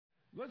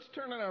Let's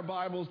turn in our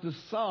Bibles to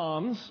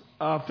Psalms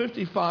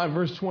 55,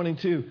 verse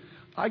 22.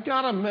 I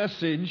got a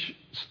message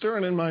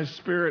stirring in my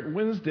spirit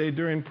Wednesday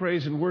during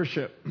praise and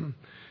worship.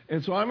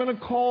 And so I'm going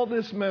to call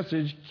this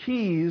message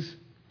Keys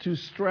to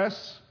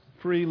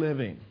Stress-Free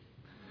Living.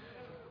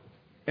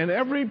 And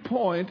every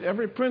point,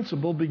 every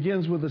principle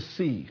begins with a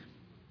C.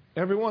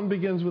 Everyone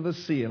begins with a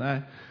C. And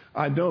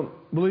I don't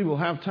believe we'll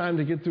have time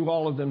to get through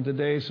all of them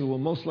today, so we'll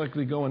most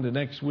likely go into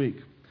next week.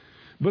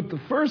 But the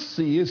first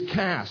C is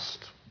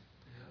cast.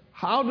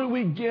 How do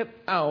we get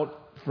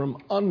out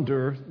from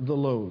under the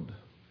load?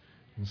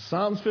 In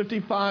Psalms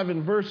 55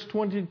 and verse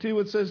 22,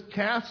 it says,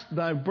 "Cast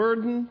thy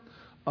burden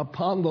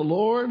upon the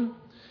Lord,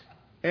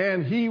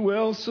 and he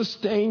will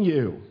sustain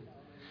you.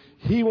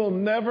 He will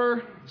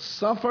never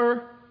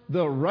suffer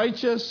the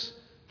righteous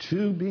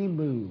to be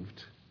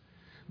moved."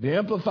 The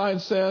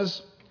Amplified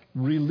says,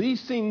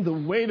 releasing the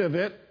weight of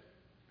it,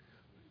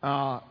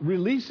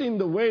 releasing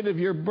the weight of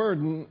your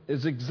burden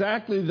is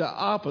exactly the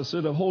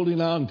opposite of holding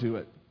on to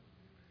it.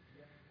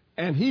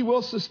 And he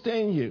will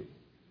sustain you.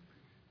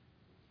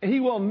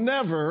 He will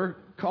never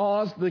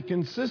cause the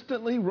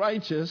consistently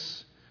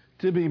righteous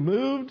to be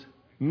moved,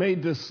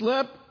 made to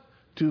slip,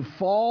 to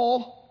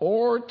fall,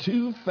 or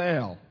to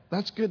fail.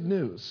 That's good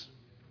news.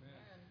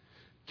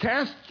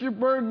 Cast your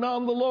burden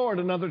on the Lord,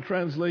 another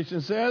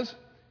translation says,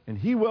 and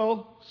he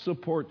will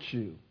support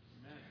you.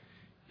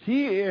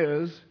 He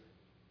is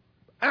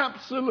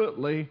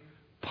absolutely,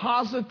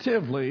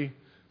 positively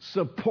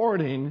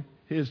supporting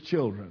his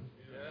children.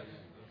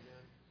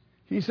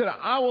 He said,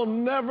 I will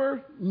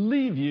never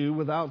leave you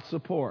without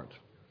support.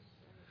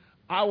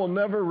 I will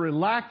never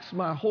relax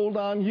my hold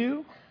on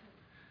you.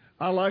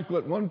 I like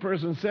what one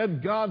person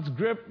said, God's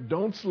grip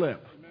don't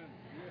slip.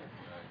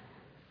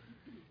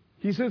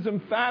 He says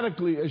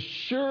emphatically,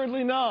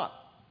 assuredly not.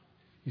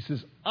 He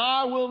says,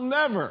 I will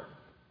never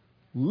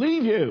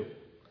leave you.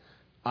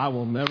 I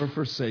will never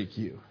forsake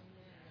you.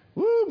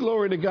 Woo,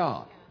 glory to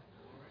God.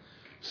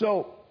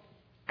 So,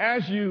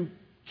 as you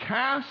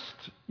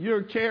cast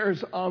your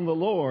cares on the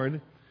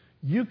Lord,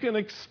 you can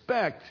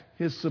expect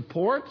his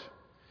support.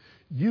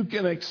 You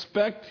can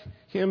expect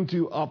him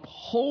to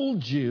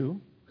uphold you.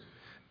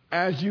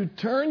 As you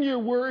turn your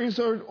worries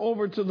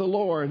over to the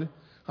Lord,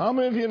 how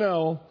many of you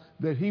know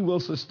that he will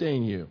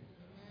sustain you?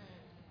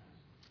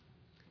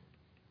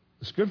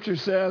 The scripture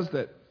says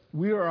that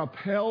we are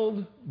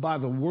upheld by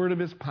the word of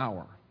his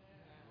power.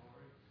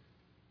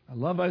 I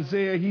love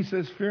Isaiah. He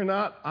says, fear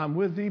not, I'm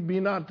with thee. Be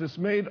not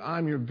dismayed.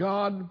 I'm your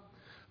God.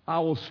 I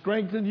will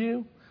strengthen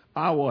you.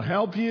 I will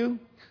help you.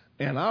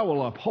 And I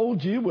will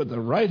uphold you with the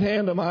right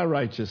hand of my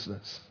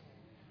righteousness.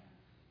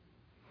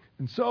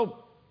 And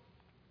so,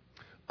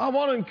 I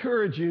want to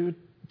encourage you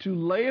to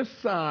lay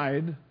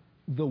aside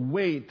the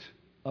weight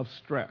of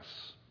stress.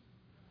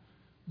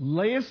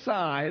 Lay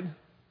aside,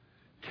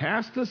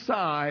 cast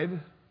aside,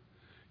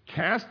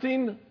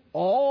 casting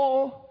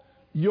all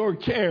your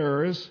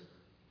cares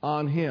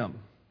on him.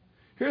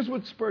 Here's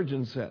what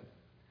Spurgeon said.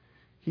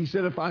 He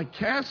said, if I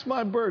cast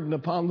my burden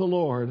upon the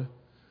Lord,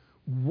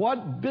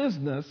 what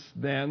business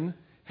then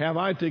have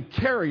I to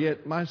carry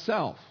it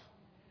myself?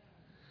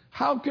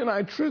 How can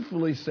I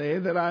truthfully say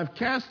that I've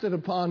cast it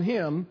upon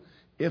him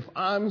if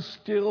I'm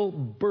still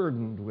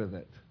burdened with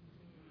it?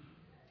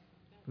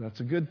 That's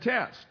a good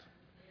test.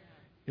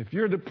 If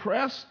you're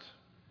depressed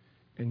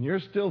and you're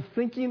still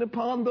thinking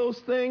upon those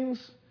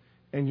things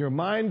and your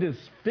mind is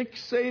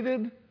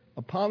fixated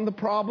upon the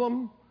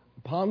problem,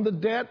 upon the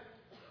debt,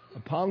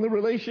 upon the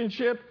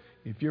relationship,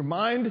 if your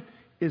mind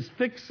is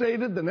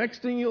fixated, the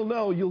next thing you'll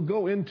know, you'll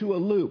go into a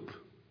loop.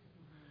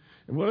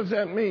 And what does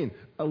that mean?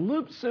 A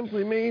loop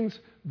simply means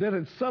that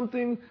it's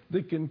something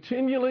that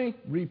continually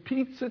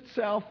repeats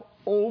itself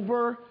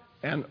over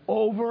and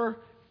over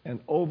and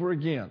over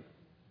again.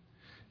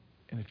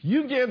 And if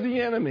you give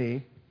the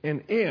enemy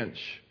an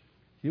inch,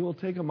 he will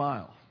take a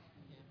mile.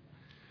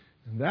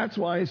 And that's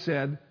why he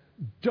said,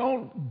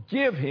 don't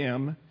give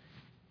him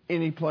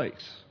any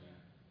place.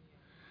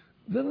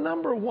 The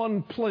number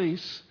one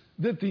place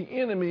that the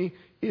enemy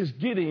is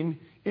getting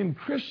in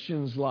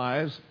Christians'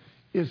 lives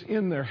is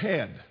in their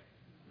head.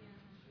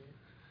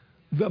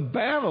 The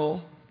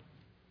battle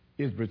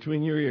is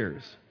between your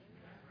ears.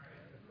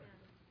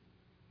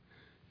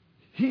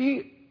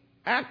 He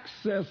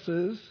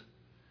accesses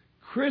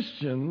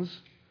Christians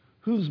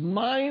whose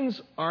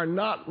minds are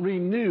not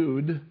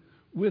renewed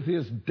with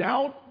his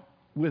doubt,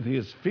 with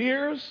his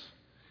fears,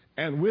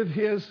 and with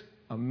his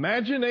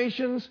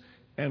imaginations,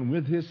 and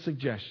with his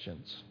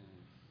suggestions.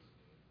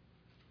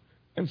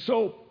 And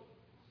so,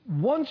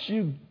 once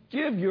you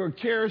give your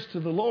cares to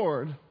the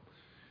Lord,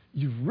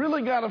 you've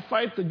really got to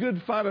fight the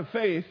good fight of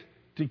faith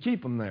to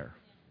keep them there.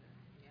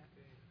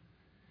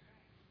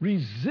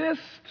 Resist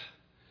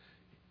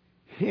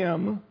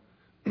him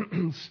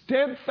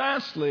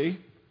steadfastly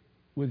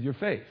with your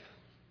faith.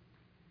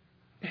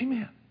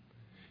 Amen.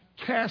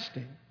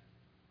 Casting.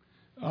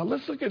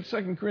 Let's look at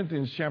 2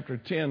 Corinthians chapter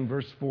 10,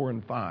 verse 4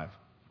 and 5.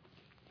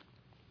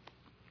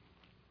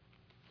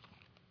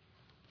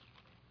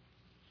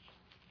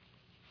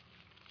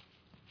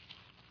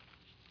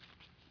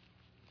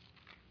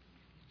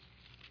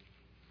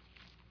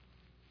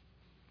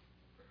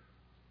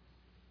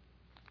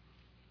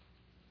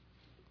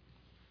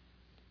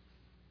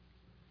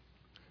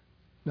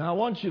 Now, I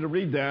want you to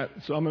read that,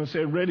 so I'm going to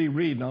say ready,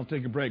 read, and I'll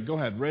take a break. Go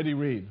ahead, ready,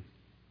 read.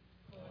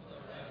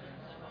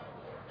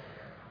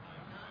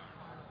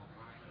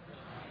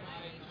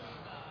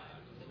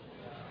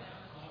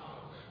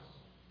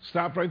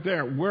 Stop right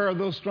there. Where are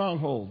those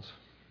strongholds?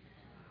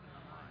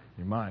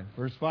 Your mind.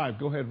 Verse 5,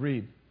 go ahead,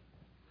 read.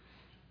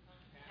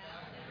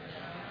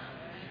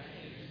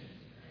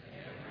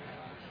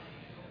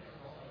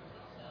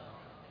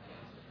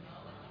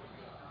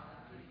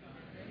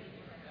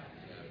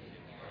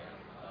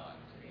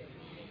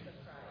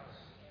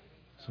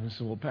 So he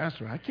said, well,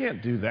 Pastor, I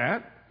can't do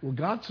that. Well,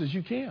 God says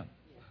you can.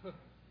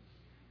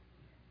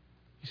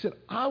 He said,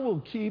 I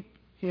will keep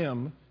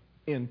him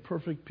in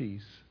perfect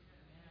peace,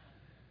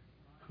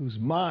 whose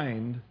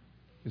mind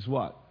is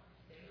what?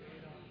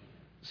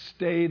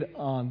 Stayed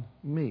on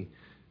me.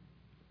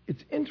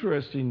 It's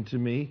interesting to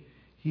me.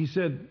 He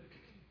said,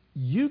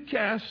 you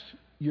cast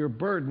your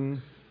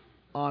burden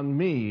on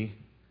me,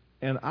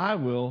 and I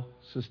will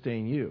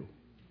sustain you.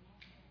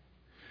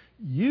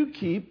 You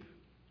keep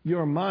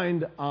your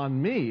mind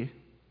on me,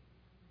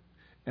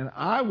 and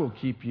I will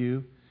keep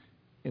you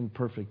in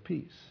perfect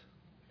peace.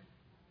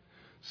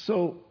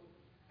 So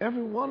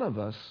every one of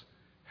us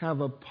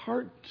have a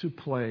part to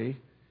play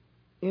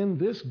in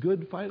this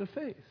good fight of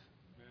faith.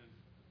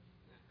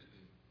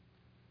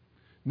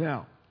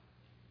 Now,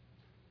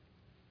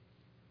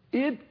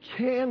 it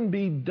can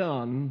be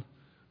done,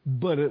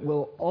 but it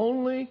will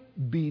only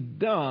be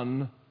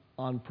done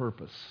on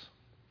purpose.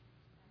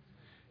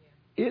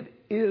 It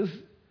is,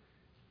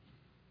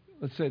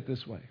 let's say it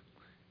this way.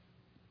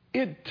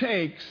 It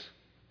takes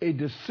a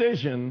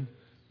decision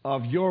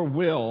of your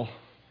will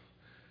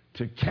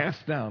to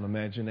cast down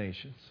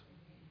imaginations.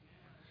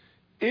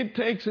 It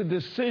takes a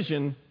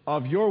decision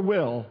of your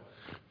will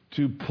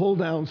to pull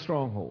down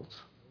strongholds.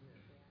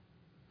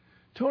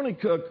 Tony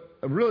Cook,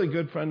 a really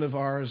good friend of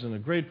ours and a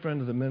great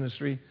friend of the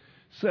ministry,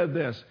 said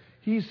this.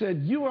 He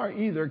said, you are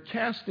either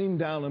casting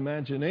down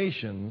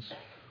imaginations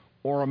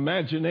or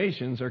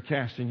imaginations are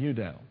casting you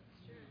down.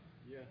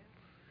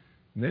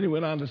 And then he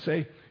went on to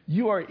say,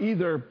 you are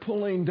either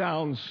pulling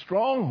down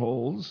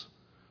strongholds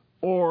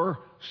or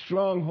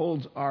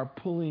strongholds are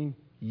pulling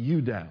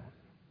you down.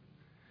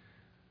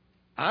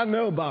 I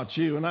know about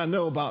you and I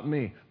know about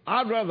me.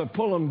 I'd rather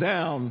pull them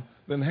down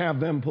than have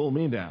them pull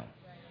me down.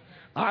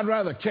 I'd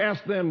rather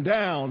cast them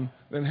down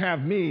than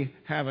have me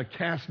have a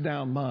cast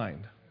down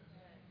mind.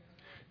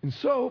 And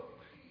so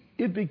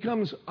it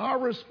becomes our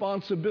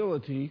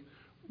responsibility,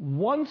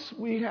 once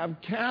we have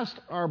cast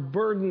our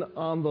burden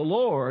on the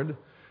Lord,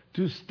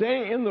 to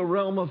stay in the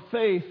realm of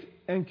faith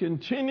and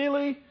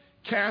continually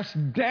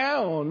cast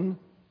down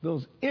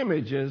those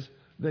images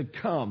that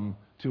come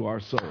to our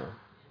soul.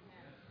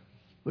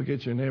 Look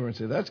at your neighbor and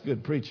say, that's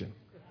good preaching.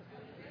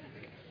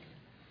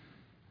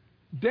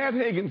 Dad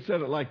Hagin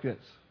said it like this.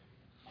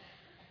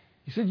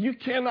 He said, you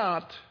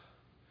cannot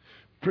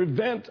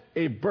prevent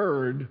a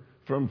bird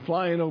from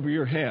flying over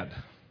your head,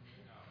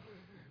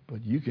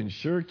 but you can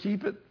sure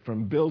keep it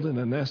from building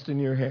a nest in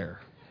your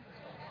hair.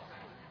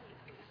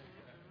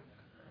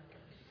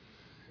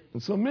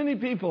 And so many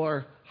people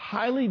are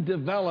highly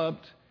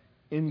developed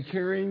in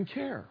carrying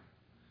care.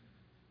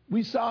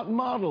 We saw it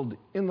modeled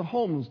in the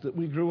homes that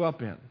we grew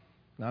up in.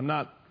 Now, I'm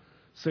not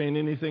saying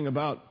anything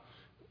about,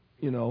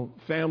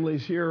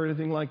 families here or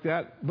anything like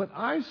that, but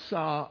I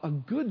saw a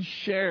good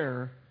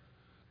share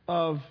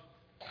of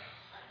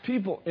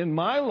people in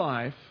my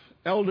life,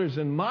 elders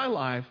in my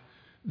life,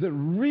 that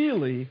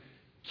really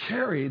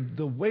carried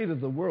the weight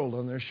of the world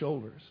on their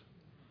shoulders.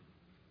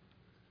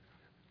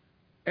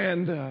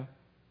 And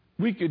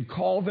we could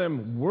call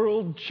them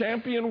world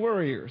champion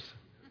warriors.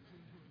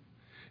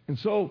 And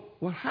so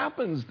what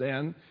happens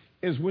then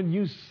is when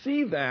you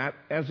see that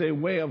as a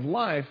way of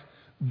life,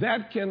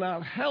 that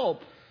cannot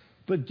help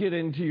but get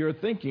into your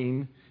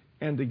thinking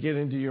and to get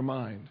into your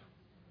mind.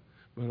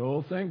 But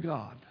oh, thank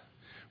God,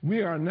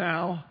 we are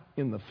now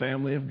in the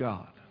family of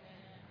God.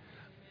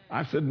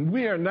 I said,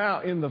 we are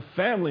now in the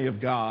family of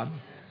God,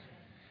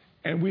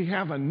 and we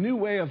have a new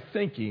way of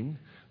thinking,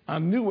 a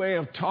new way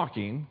of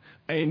talking,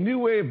 a new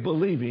way of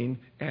believing,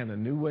 and a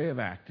new way of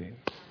acting.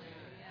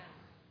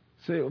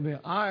 Say it with me.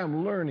 I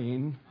am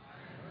learning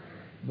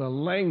the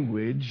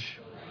language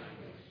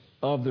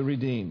of the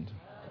redeemed.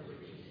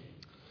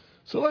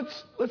 So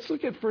let's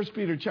look at 1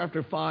 Peter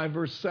chapter 5,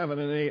 verse 7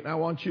 and 8. And I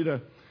want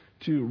you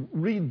to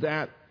read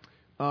that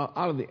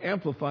out of the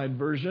Amplified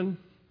Version.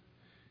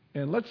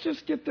 And let's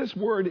just get this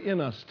word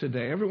in us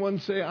today. Everyone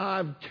say,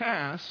 I've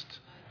cast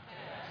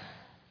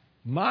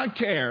my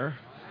care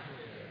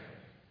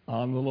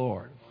on the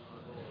Lord.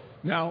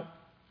 Now,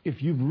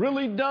 if you've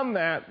really done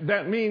that,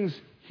 that means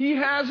He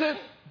has it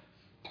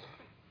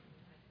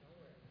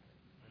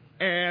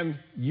and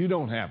you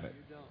don't have it.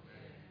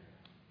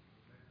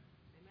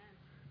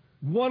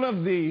 One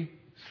of the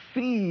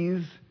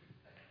C's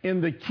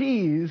in the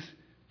keys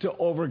to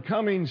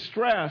overcoming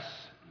stress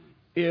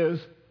is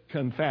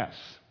confess.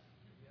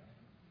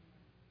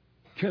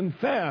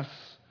 Confess.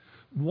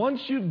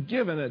 Once you've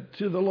given it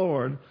to the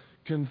Lord,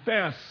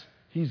 confess.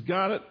 He's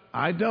got it.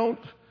 I don't.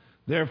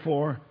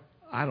 Therefore,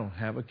 I don't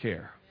have a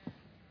care.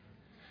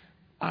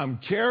 I'm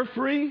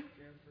carefree,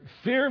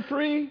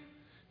 fear-free,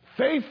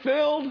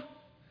 faith-filled,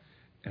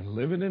 and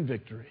living in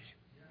victory.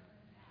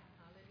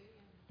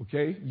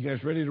 Okay, you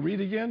guys ready to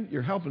read again?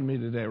 You're helping me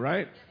today,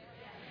 right?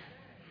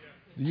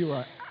 You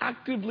are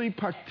actively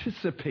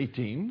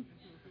participating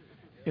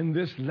in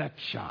this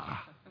lecture.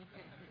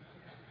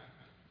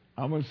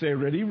 I'm going to say,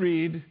 ready,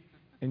 read,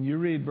 and you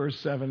read verse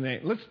 7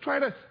 and 8.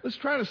 Let's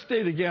try to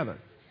stay together.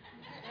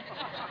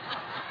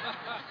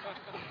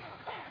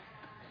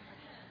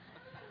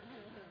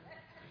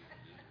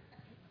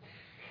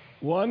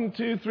 One,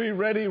 two, three,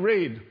 ready,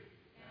 read.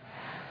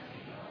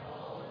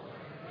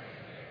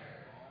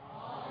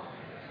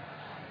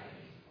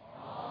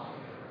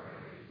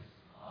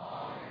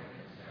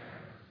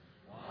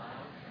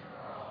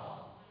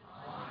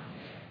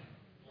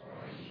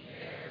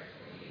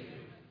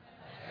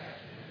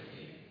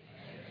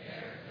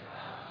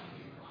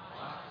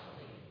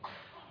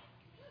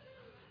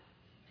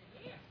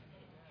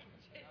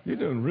 You're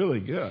doing really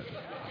good.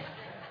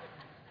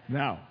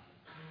 Now,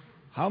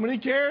 how many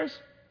cares?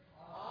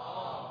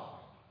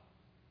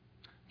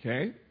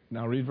 Okay,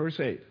 now read verse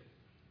 8.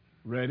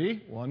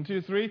 Ready? 1,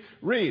 2, 3,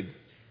 read.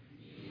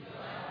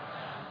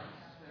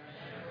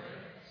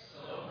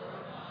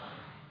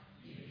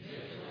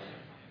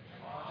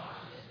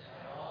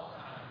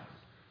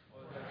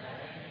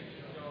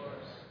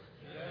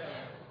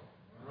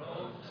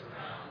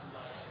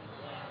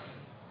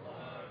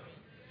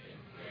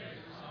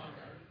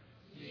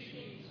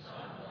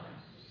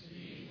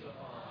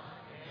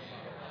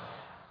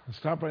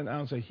 Stop right now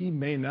and say, he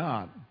may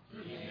not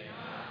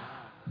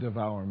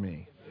devour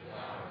me.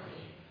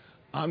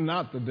 I'm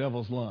not the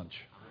devil's lunch.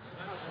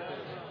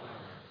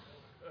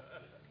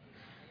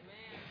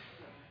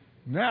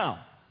 Now,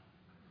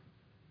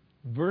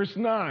 verse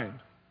 9.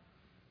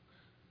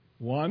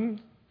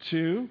 1,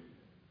 2,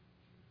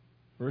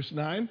 verse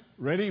 9.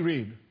 Ready,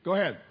 read. Go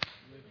ahead.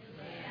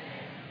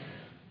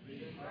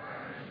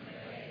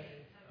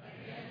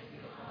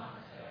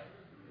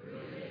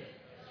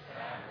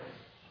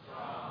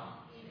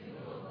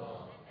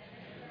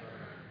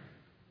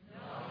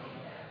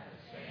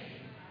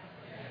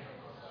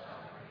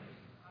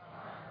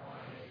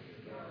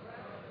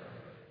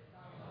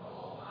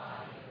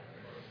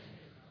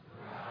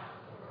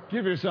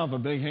 Give yourself a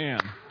big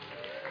hand.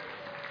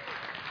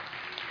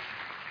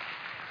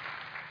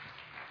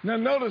 Now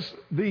notice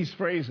these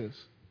phrases.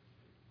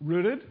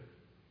 Rooted.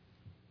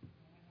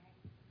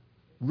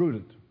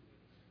 Rooted.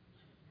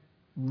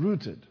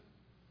 Rooted.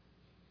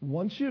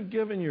 Once you've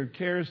given your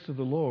cares to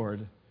the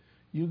Lord,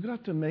 you've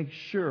got to make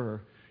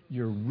sure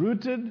you're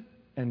rooted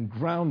and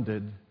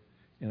grounded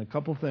in a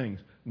couple things.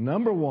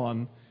 Number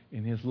one,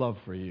 in His love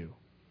for you.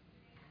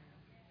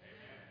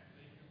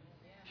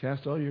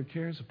 Cast all your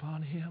cares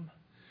upon Him.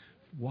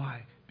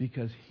 Why?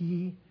 Because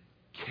He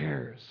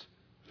cares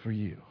for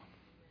you.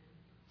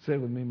 Say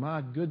it with me,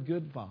 my good,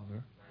 good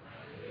Father.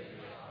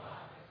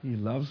 He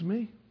loves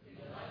me,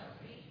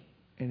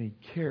 and He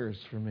cares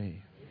for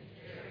me.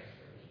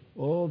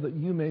 Oh, that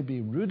you may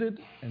be rooted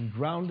and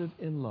grounded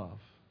in love,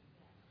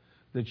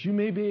 that you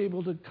may be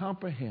able to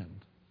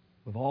comprehend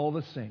with all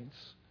the saints,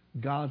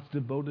 God's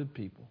devoted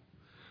people,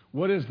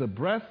 what is the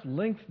breadth,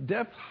 length,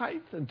 depth,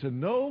 height, and to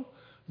know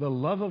the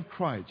love of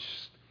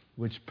Christ,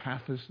 which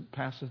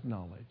passeth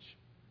knowledge,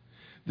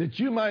 that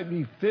you might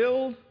be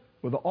filled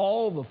with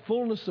all the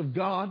fullness of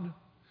God.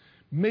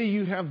 May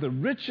you have the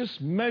richest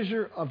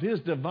measure of His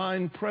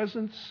divine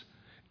presence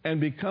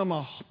and become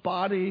a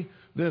body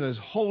that is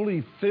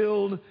wholly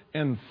filled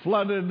and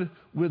flooded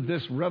with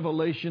this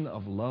revelation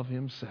of love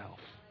Himself.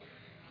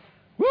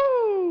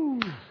 Woo!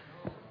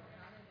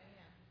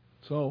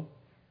 So,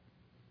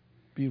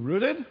 be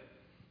rooted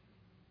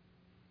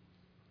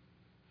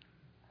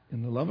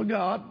in the love of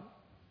God,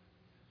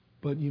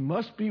 but you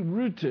must be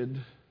rooted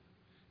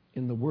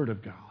in the Word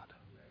of God.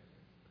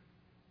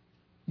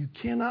 You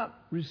cannot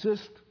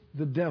resist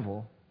the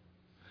devil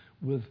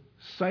with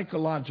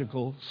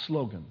psychological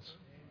slogans.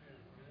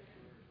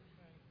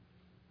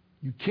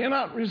 You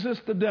cannot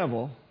resist the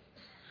devil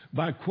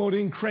by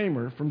quoting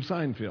Kramer from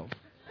Seinfeld.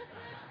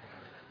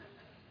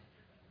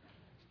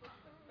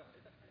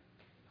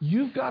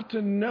 You've got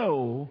to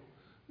know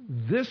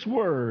this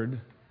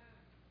Word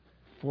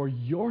for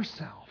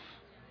yourself.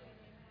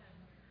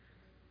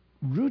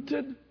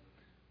 Rooted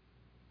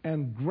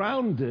and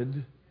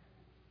grounded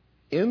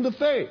in the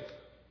faith,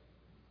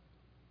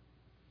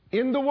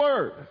 in the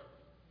Word,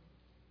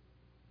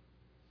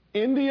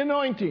 in the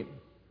anointing,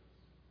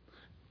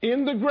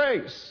 in the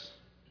grace.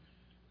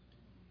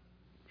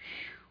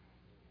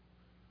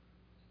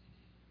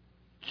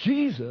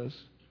 Jesus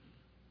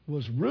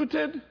was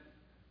rooted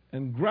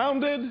and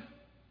grounded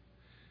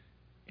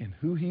in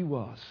who He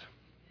was.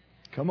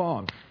 Come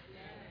on.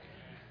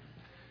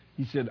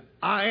 He said,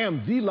 I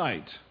am the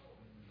light.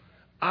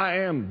 I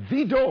am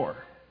the door.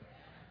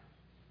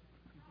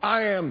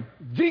 I am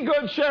the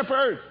good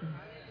shepherd.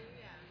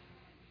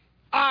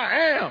 I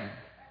am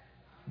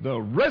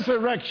the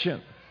resurrection.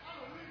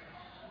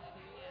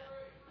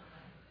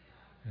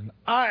 And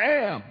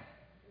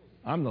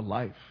I'm the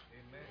life.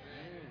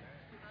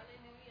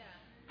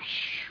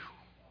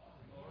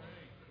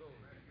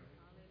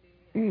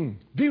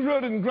 Be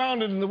rooted and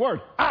grounded in the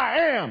Word. I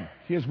am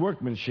His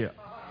workmanship.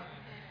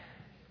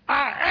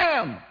 I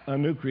am a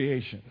new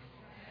creation.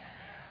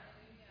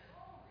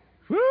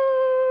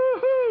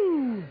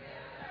 Woo-hoo!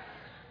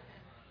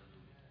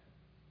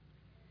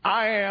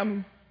 I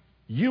am,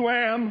 you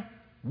am,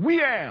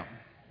 we am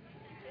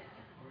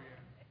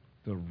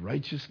the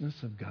righteousness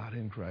of God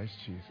in Christ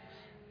Jesus.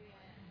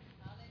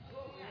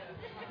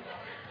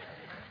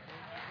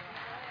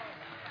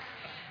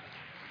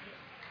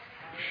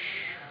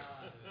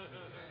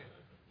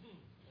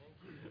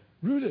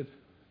 Rooted,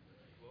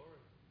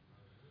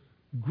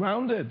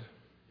 grounded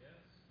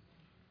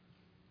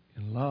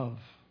in love,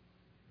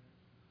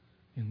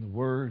 in the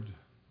Word.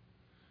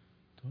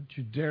 Don't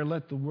you dare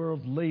let the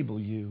world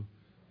label you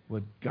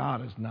what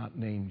God has not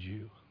named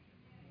you.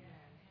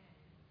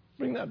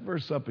 Bring that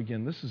verse up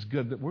again. This is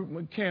good.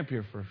 We'll camp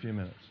here for a few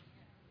minutes.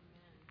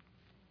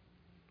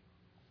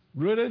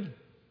 Rooted,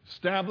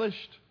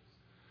 established,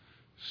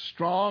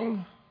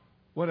 strong.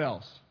 What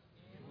else?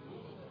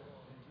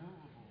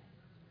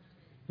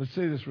 Let's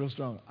say this real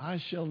strong. I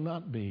shall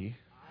not be.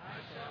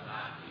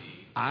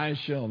 I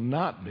shall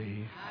not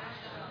be.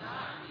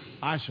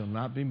 I shall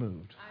not be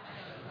moved.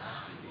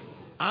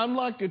 I'm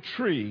like a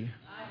tree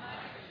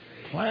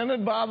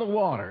planted by the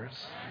waters,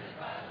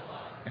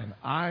 and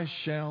I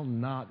shall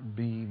not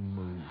be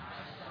moved.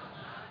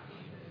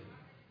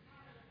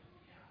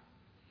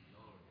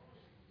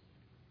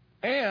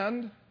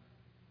 And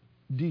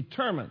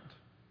determined.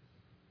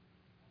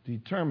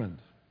 Determined.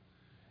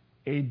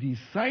 A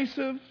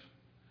decisive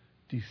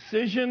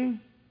decision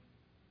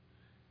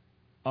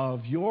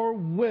of your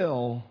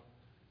will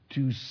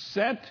to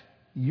set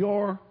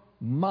your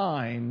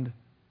mind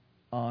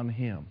on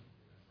Him.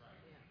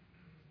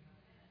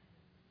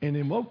 And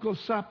imoko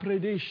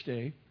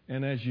saprediste,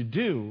 and as you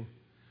do,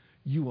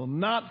 you will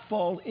not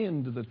fall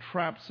into the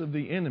traps of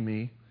the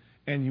enemy,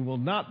 and you will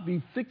not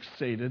be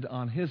fixated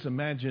on his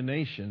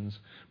imaginations,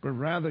 but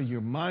rather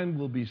your mind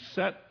will be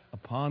set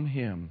upon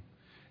Him,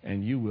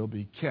 and you will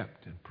be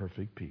kept in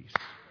perfect peace.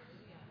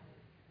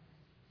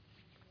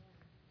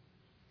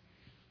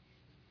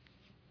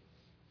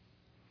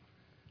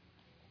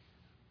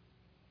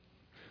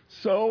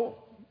 So,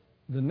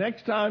 the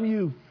next time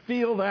you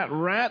feel that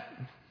rat,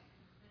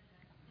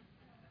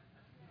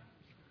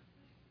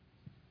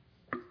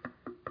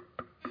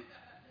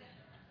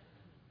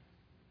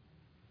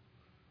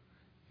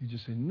 you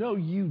just say, no,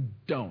 you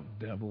don't,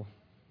 devil.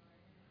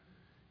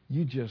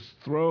 You just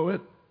throw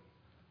it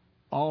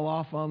all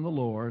off on the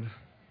Lord.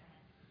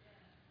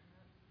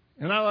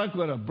 And I like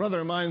what a brother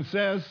of mine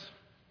says.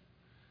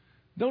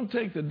 Don't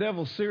take the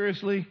devil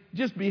seriously.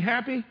 Just be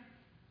happy.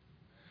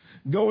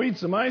 Go eat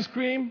some ice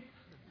cream.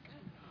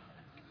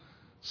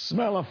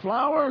 Smell a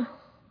flower.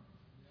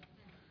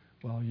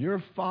 Well,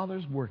 your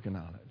Father's working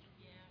on it.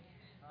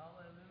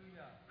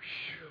 Hallelujah.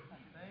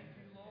 Thank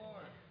you,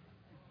 Lord.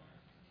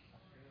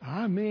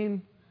 I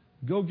mean,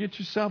 go get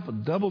yourself a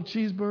double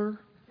cheeseburger.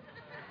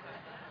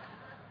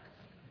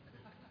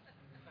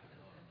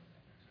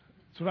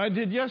 That's what I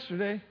did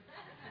yesterday.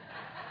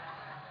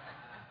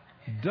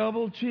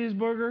 Double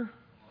cheeseburger.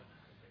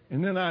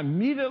 And then I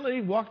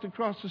immediately walked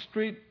across the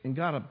street and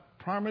got a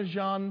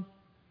Parmesan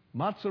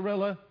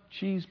mozzarella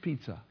cheese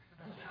pizza.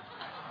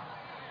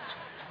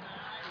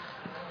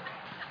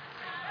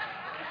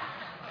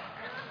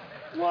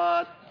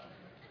 What?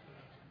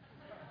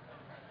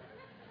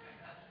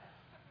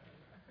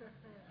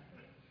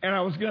 And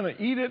I was going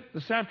to eat it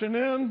this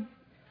afternoon,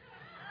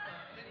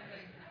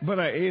 but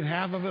I ate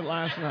half of it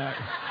last night.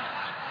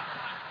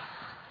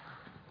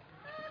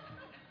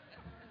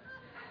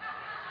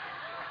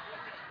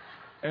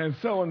 And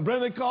so when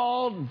Brenda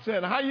called and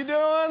said, how you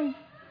doing?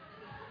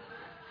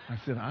 I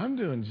said, I'm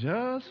doing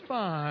just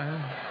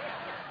fine.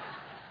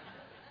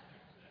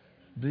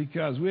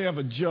 Because we have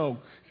a joke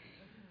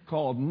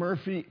called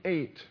Murphy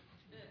ate.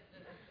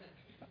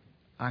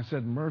 I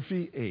said,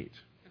 Murphy ate.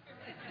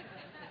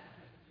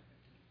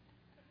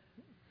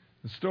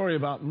 The story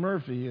about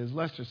Murphy is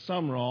Lester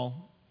Sumrall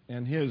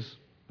and his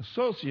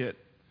associate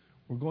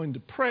were going to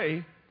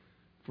pray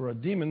for a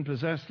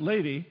demon-possessed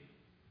lady.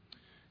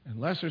 And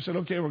Lester said,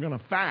 okay, we're going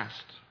to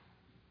fast.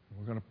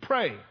 We're going to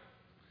pray.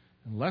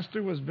 And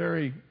Lester was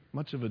very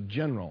much of a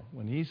general.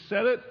 When he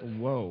said it,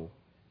 whoa,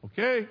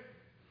 okay?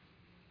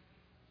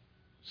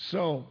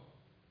 So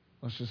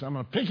Lester said, I'm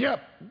going to pick you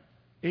up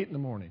 8 in the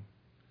morning.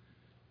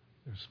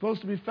 They're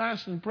supposed to be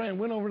fasting and praying.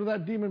 Went over to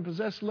that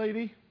demon-possessed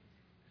lady.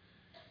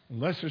 And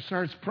Lester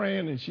starts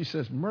praying, and she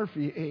says,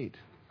 Murphy ate.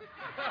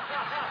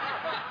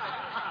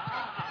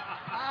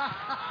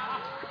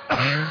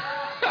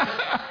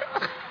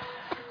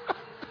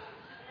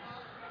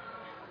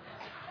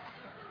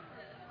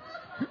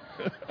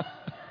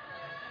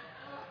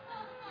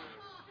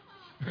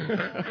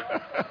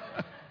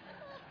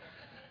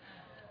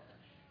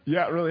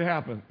 Yeah, it really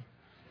happened.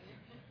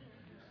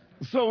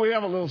 So we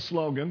have a little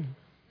slogan.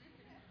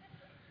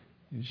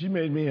 She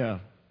made me a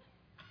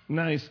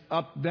nice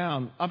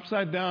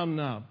upside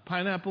down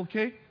pineapple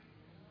cake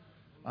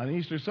on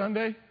Easter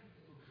Sunday.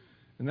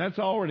 And that's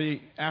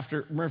already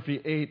after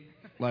Murphy ate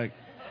like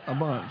a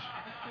bunch.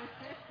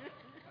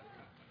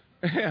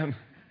 And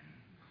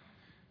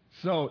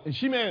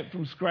she made it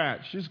from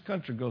scratch. She's a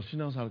country girl. She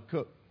knows how to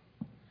cook.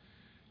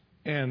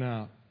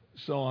 And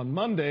so on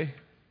Monday,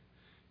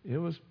 it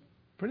was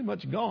pretty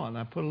much gone.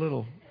 I put a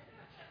little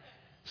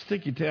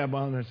sticky tab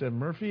on there that said,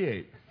 Murphy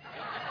ate.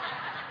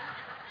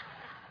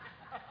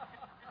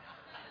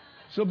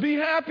 So be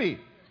happy.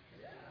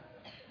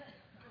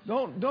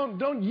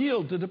 Don't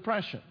yield to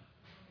depression.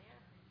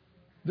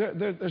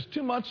 There's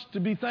too much to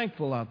be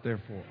thankful out there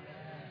for.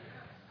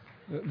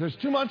 There's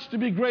too much to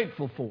be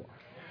grateful for.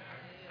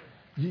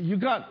 You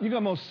got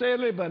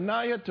Mosele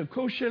Banaya to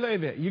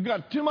Kosheleve. You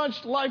got too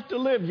much life to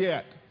live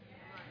yet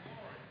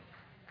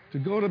to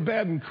go to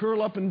bed and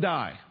curl up and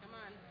die.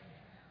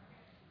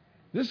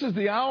 This is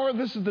the hour,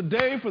 this is the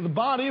day for the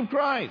body of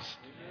Christ.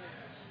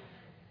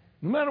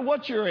 No matter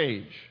what your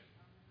age,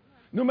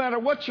 no matter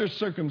what your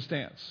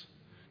circumstance,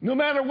 no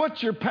matter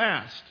what your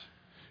past,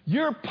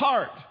 you're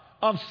part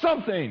of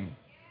something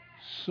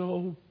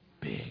so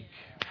big.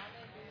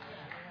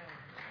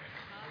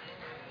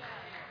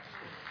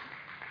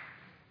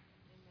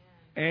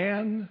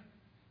 And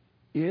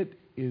it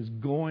is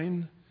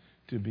going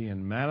to be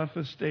in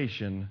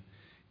manifestation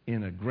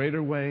in a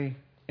greater way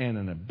and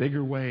in a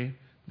bigger way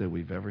than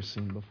we've ever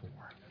seen before.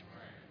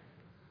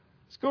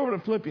 Let's go over to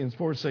Philippians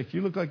 4:6.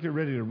 You look like you're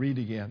ready to read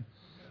again.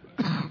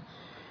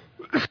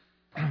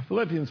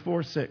 Philippians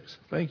 4:6.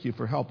 Thank you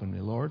for helping me,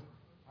 Lord.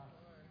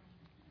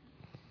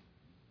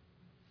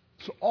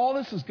 So all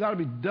this has got to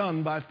be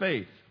done by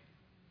faith.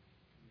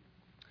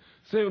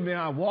 Say with me,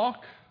 I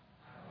walk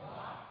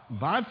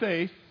by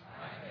faith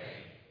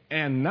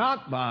and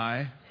not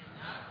by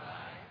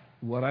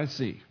what I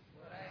see.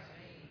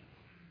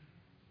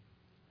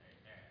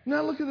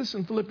 Now look at this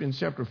in Philippians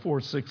chapter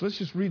 4:6. Let's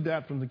just read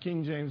that from the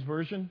King James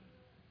Version.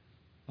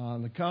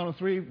 On the count of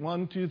 3,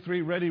 1, 2,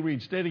 3, ready,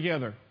 read. Stay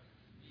together.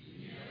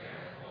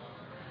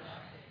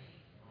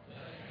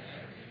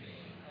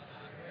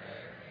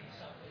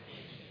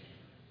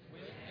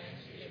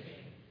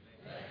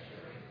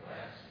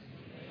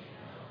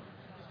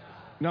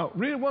 Now,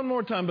 read it one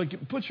more time,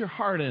 but put your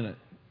heart in it.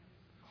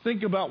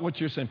 Think about what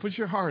you're saying. Put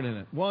your heart in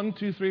it. 1,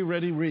 2, 3,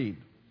 ready, read.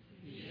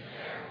 Be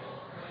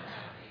careful for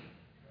nothing,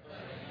 but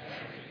in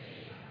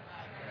everything,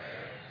 by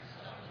prayer and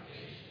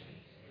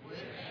supplication, with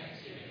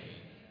thanksgiving,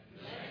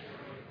 let your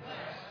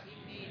requests be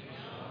made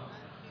known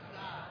unto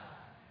God.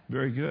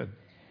 Very good.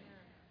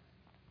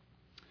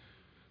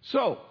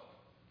 So,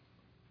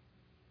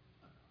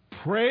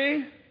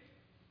 pray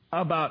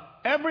about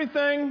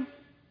everything.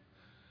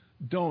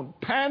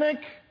 Don't panic.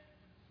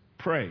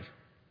 Pray.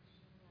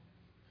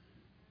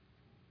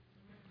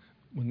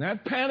 When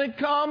that panic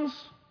comes,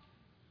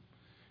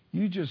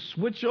 you just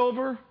switch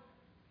over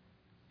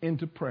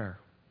into prayer.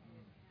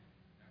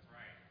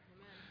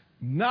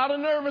 Not a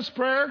nervous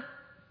prayer.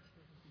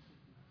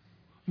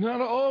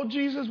 Not a, oh,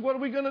 Jesus, what are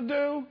we going to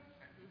do?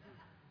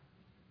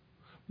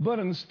 But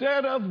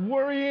instead of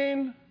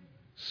worrying,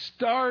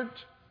 start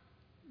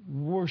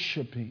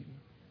worshiping.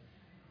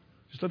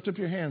 Just lift up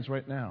your hands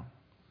right now.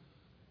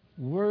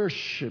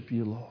 Worship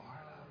you, Lord.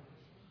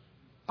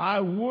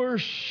 I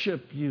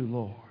worship you,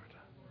 Lord.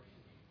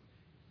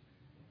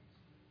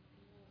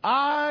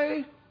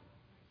 I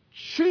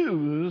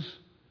choose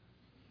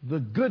the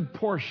good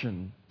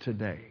portion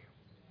today.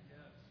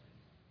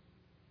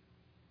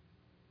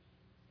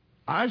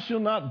 I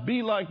shall not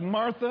be like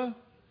Martha,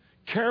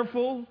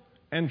 careful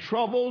and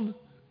troubled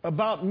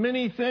about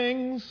many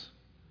things,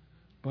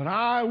 but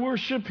I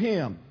worship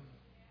Him.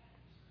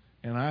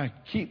 And I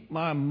keep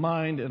my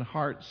mind and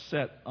heart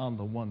set on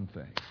the one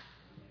thing.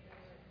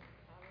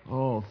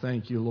 Oh,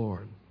 thank you,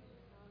 Lord.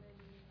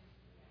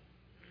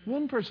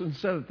 One person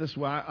said it this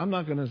way. I'm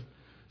not going to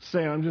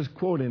say it. I'm just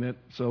quoting it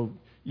so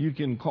you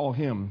can call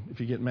him if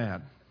you get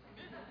mad.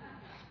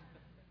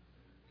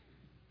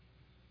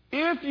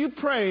 If you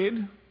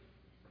prayed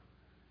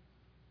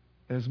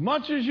as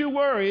much as you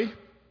worry,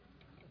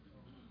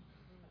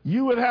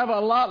 you would have a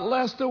lot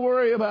less to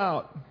worry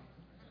about.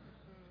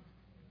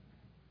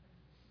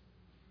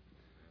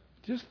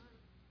 Just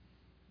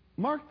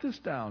mark this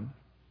down.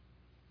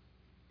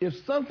 If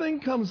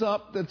something comes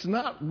up that's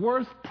not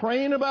worth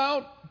praying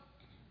about,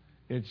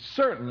 it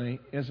certainly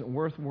isn't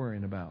worth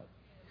worrying about.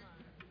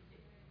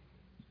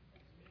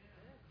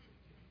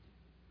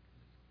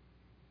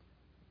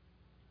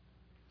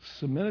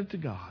 Submit it to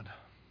God.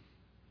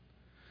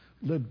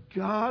 Let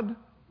God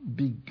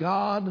be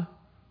God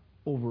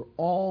over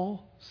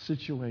all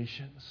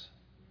situations.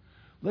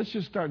 Let's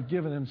just start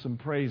giving Him some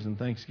praise and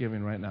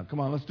thanksgiving right now.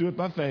 Come on, let's do it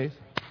by faith.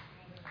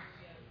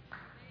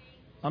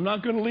 I'm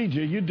not going to lead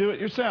you. You do it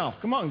yourself.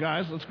 Come on,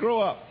 guys. Let's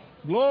grow up.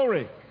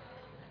 Glory.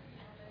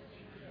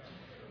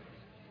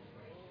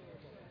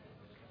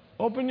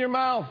 Open your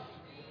mouth.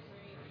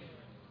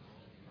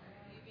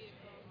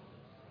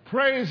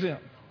 Praise Him.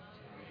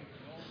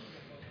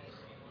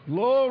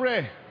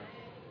 Glory.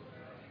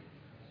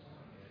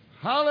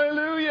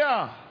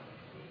 Hallelujah.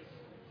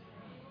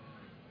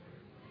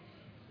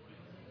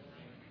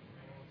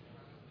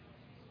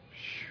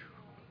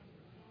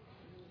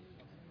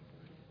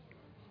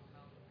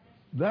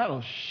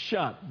 That'll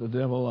shut the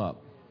devil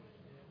up.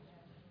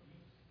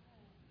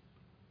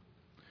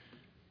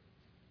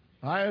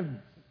 I have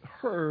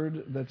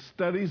heard that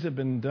studies have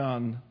been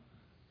done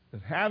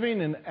that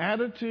having an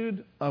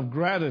attitude of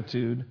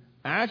gratitude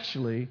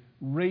actually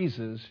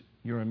raises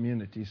your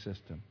immunity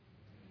system.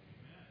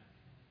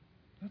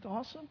 That's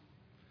awesome.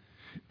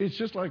 It's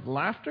just like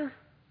laughter.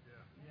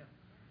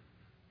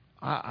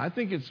 I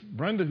think it's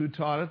Brenda who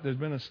taught it. There's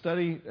been a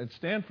study at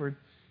Stanford.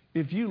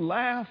 If you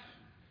laugh,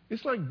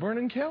 it's like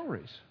burning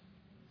calories.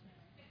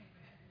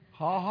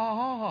 Ha, ha,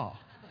 ha, ha.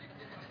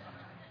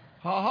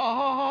 Ha, ha,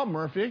 ha, ha,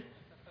 Murphy.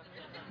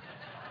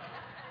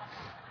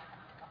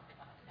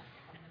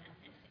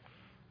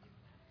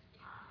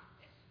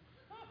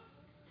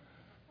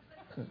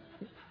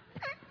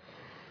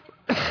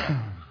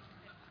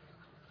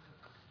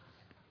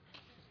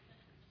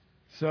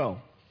 So,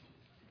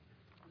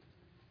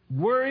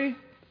 worry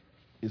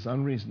is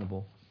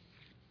unreasonable.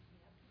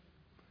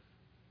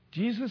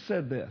 Jesus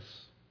said this.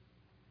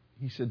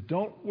 He said,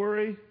 don't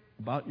worry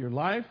about your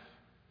life,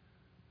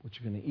 what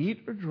you're going to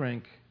eat or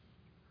drink,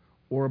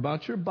 or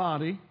about your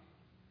body.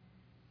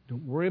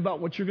 Don't worry about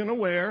what you're going to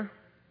wear.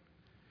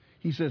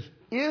 He says,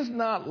 is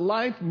not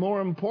life more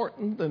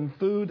important than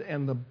food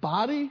and the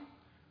body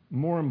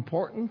more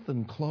important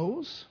than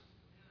clothes?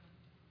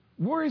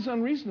 Worry is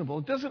unreasonable.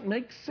 It doesn't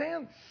make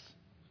sense.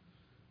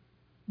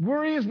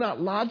 Worry is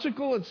not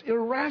logical, it's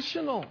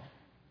irrational.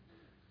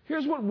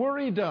 Here's what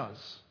worry does.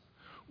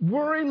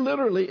 Worry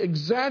literally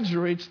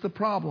exaggerates the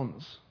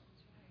problems.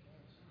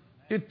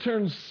 It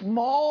turns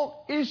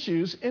small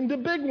issues into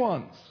big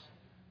ones.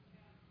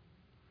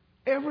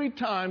 Every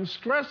time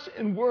stress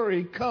and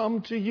worry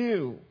come to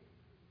you,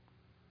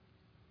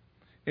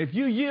 if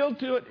you yield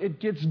to it, it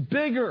gets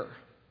bigger.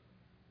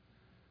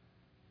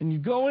 And you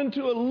go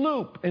into a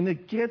loop and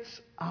it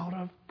gets out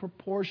of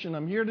proportion.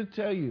 I'm here to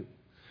tell you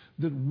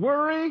that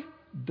worry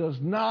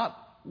does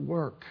not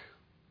work.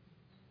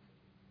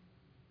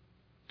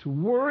 To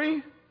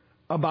worry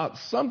about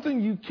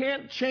something you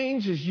can't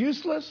change is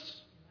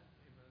useless.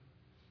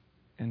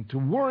 And to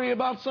worry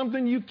about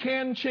something you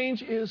can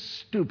change is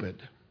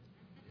stupid.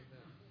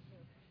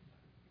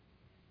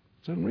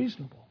 It's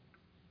unreasonable.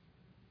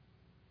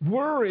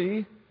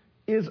 Worry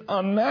is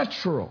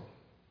unnatural.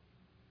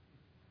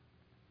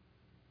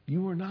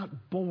 You were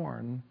not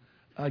born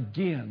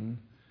again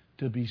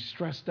to be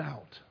stressed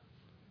out.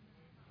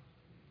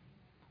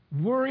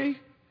 Worry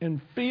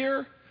and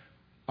fear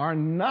are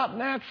not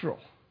natural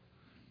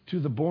to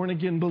the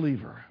born-again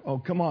believer. Oh,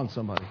 come on,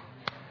 somebody.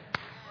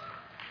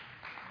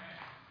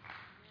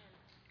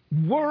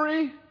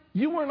 Worry,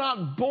 you were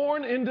not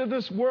born into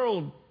this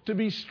world to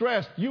be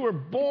stressed. You were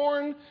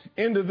born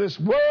into this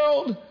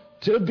world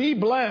to be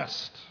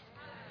blessed.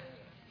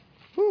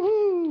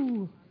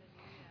 Woo-hoo.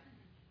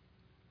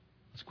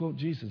 Let's quote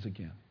Jesus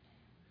again.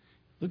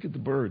 Look at the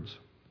birds.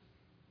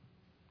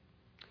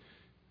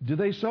 Do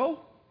they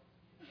sow?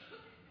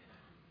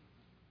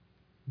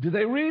 Do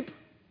they reap?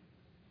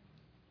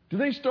 Do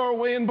they store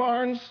away in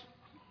barns?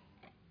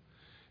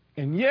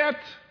 And yet,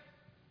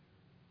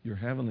 your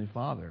Heavenly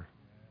Father,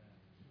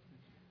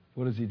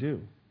 what does He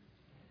do?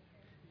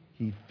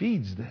 He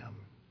feeds them.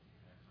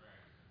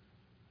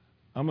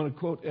 I'm going to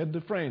quote Ed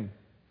Dufresne.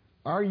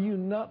 Are you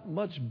not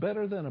much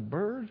better than a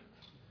bird?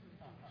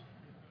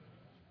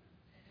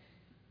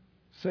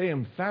 Say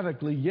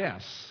emphatically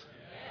yes.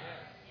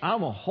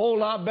 I'm a whole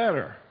lot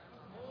better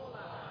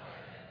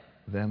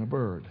than a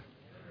bird.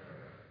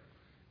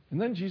 And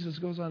then Jesus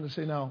goes on to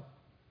say, now,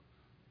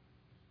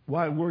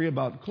 why worry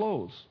about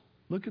clothes?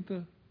 Look at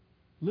the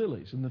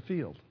lilies in the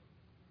field.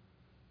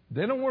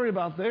 They don't worry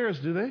about theirs,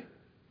 do they?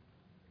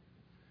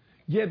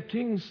 Yet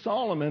King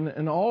Solomon,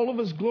 in all of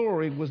his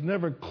glory, was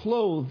never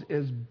clothed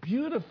as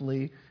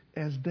beautifully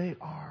as they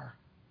are.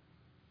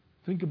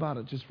 Think about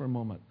it just for a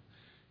moment.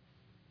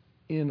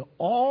 In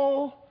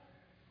all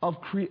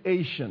of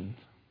creation,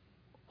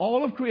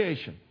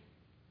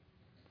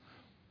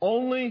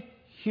 only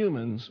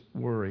humans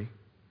worry.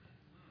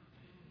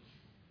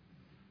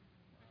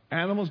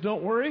 Animals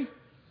don't worry.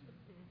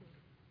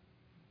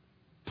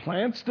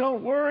 Plants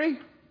don't worry.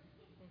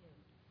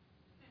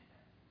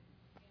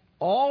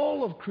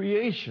 All of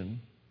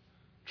creation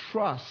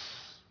trusts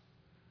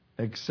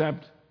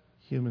except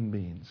human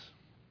beings.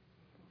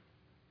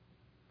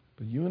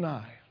 But you and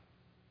I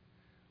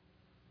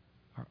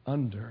are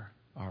under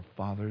our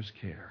Father's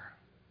care.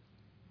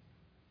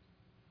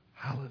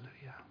 Hallelujah.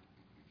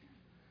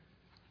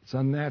 It's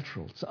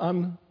unnatural. It's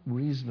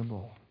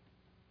unreasonable.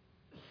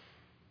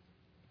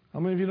 How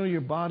many of you know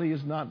your body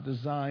is not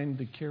designed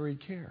to carry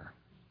care?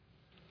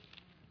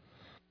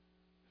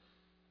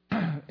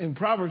 In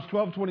Proverbs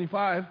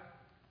 12:25,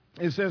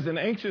 it says, an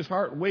anxious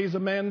heart weighs a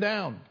man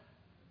down.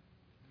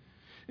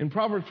 In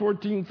Proverbs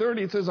 14:30,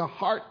 it says, a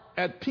heart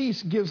at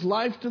peace gives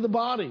life to the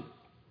body.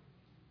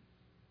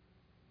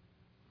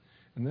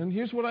 And then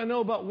here's what I know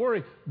about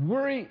worry.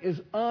 Worry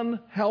is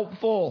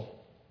unhelpful.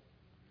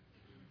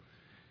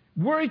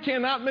 Worry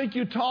cannot make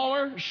you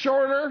taller,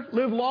 shorter,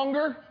 live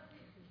longer.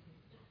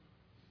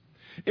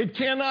 It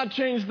cannot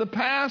change the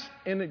past,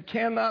 and it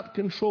cannot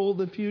control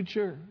the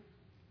future.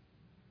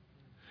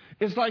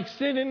 It's like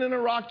sitting in a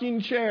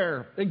rocking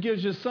chair. It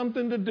gives you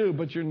something to do,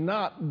 but you're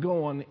not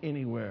going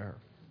anywhere.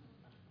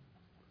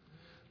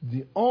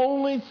 The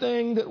only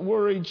thing that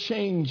worry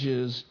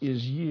changes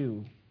is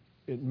you.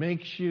 It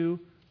makes you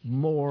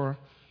more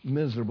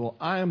miserable.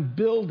 I am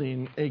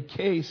building a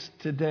case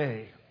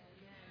today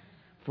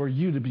for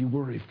you to be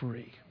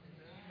worry-free.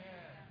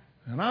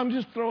 And I'm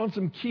just throwing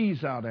some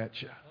keys out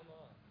at you.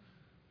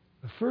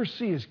 The first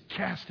C is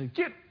cast it.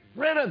 Get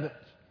rid of it.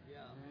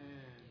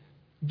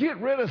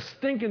 Get rid of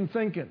stinking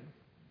thinking.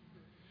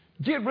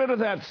 Get rid of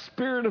that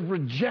spirit of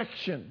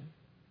rejection.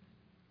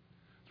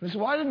 So he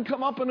said, well, I didn't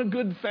come up in a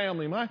good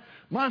family. My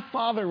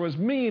father was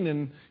mean,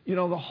 and,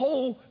 the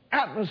whole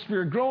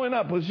atmosphere growing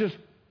up was just,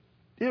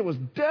 it was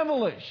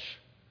devilish.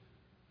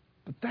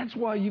 But that's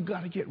why you've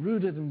got to get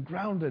rooted and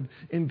grounded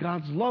in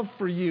God's love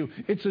for you.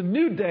 It's a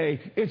new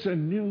day. It's a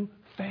new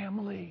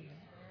family.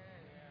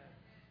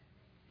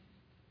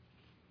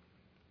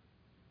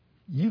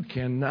 You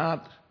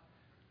cannot,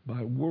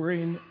 by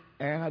worrying,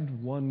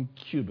 add 1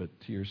 cubit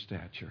to your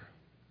stature.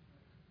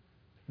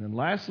 And then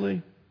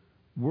lastly,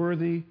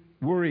 worry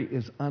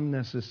is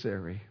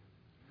unnecessary.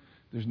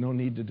 There's no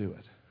need to do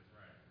it.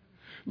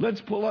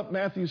 Let's pull up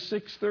Matthew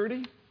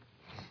 6:30.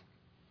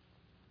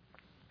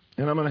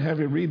 And I'm going to have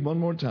you read one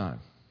more time.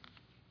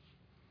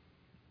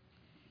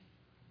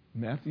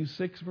 Matthew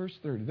 6, verse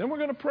 30. Then we're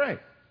going to pray.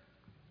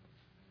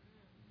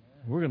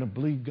 We're going to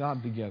believe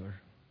God together.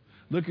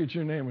 Look at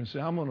your neighbor and say,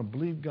 I'm going to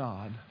believe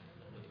God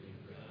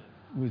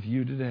with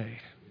you today.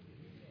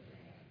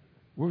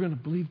 We're going to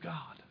believe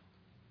God.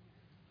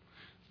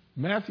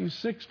 Matthew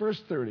 6,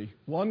 verse 30.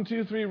 1,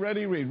 2, 3,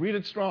 ready, read. Read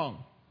it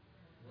strong.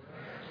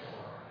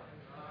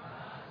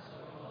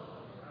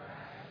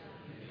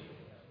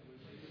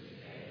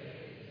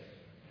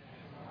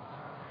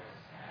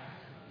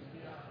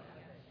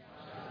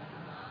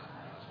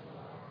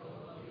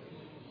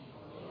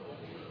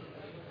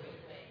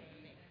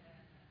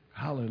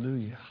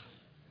 Hallelujah.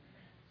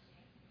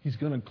 He's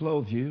going to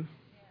clothe you.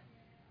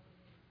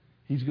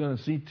 He's going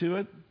to see to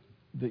it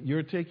that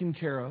you're taken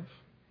care of.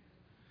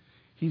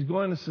 He's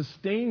going to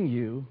sustain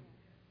you,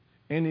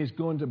 and He's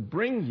going to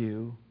bring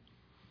you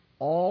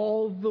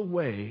all the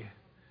way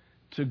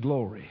to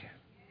glory.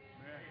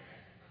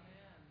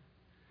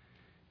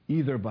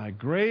 Either by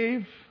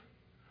grave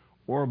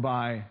or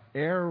by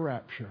air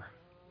rapture.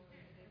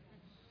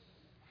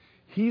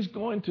 He's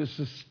going to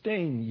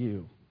sustain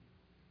you.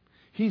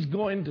 He's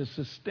going to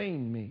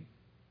sustain me.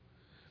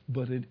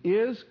 But it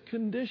is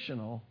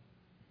conditional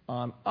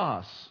on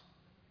us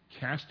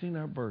casting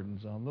our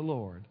burdens on the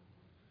Lord,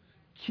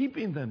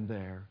 keeping them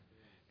there,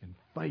 and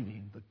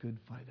fighting the good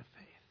fight of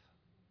faith.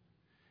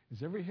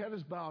 As every head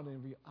is bowed and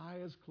every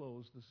eye is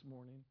closed this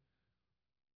morning,